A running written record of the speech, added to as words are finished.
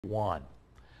Well,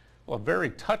 a very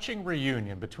touching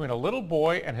reunion between a little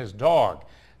boy and his dog.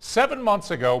 7 months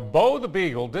ago, Bo the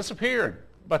Beagle disappeared,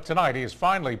 but tonight he is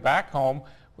finally back home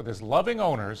with his loving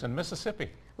owners in Mississippi.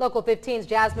 Local 15's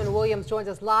Jasmine Williams joins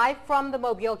us live from the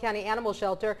Mobile County Animal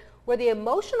Shelter where the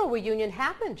emotional reunion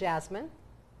happened. Jasmine.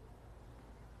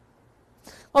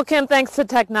 Well, Kim, thanks to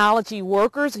technology,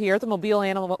 workers here at the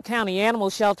Mobile County Animal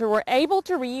Shelter were able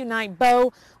to reunite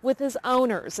Bo with his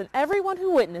owners, and everyone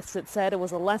who witnessed it said it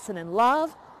was a lesson in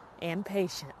love and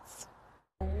patience.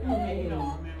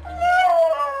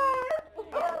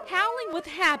 Howling with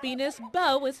happiness,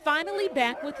 Bo is finally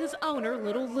back with his owner,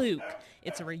 little Luke.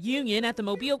 It's a reunion at the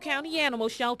Mobile County Animal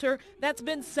Shelter that's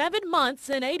been 7 months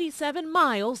and 87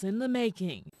 miles in the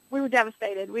making. We were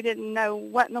devastated. We didn't know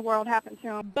what in the world happened to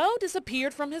him. Bo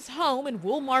disappeared from his home in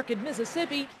Wool Market,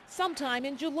 Mississippi sometime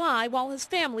in July while his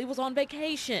family was on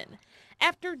vacation.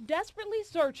 After desperately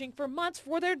searching for months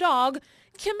for their dog,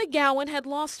 Kim McGowin had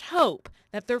lost hope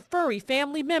that their furry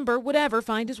family member would ever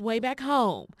find his way back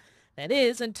home. That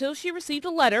is, until she received a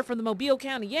letter from the Mobile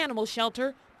County Animal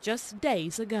Shelter just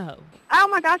days ago. Oh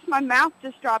my gosh, my mouth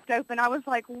just dropped open. I was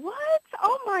like, what?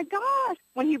 Oh my gosh.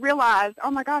 When he realized,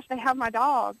 oh my gosh, they have my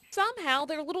dog. Somehow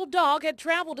their little dog had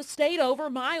traveled a state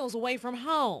over miles away from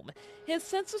home. His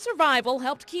sense of survival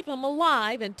helped keep him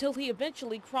alive until he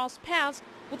eventually crossed paths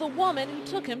with a woman who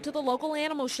took him to the local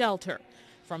animal shelter.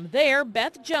 From there,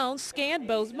 Beth Jones scanned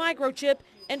Bo's microchip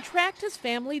and tracked his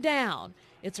family down.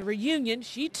 It's a reunion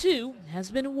she, too,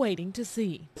 has been waiting to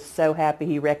see. So happy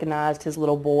he recognized his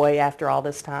little boy after all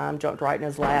this time, jumped right in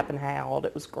his lap and howled.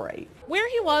 It was great. Where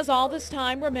he was all this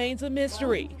time remains a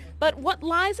mystery, but what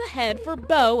lies ahead for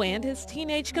Bo and his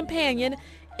teenage companion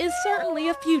is certainly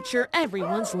a future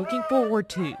everyone's looking forward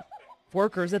to.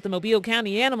 Workers at the Mobile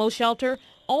County Animal Shelter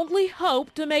only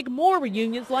hope to make more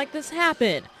reunions like this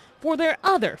happen for their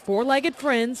other four-legged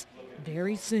friends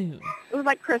very soon. It was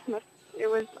like Christmas. It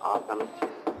was awesome.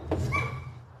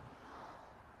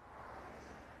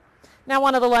 Now,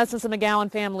 one of the lessons the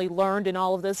McGowin family learned in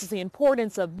all of this is the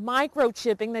importance of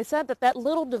microchipping. They said that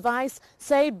little device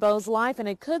saved Bo's life, and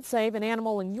it could save an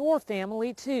animal in your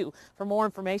family, too. For more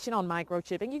information on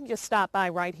microchipping, you can just stop by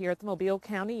right here at the Mobile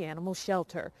County Animal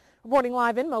Shelter. Reporting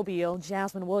live in Mobile,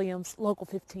 Jasmine Williams, Local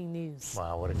 15 News.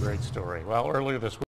 Wow, what a great story. Well, earlier this week,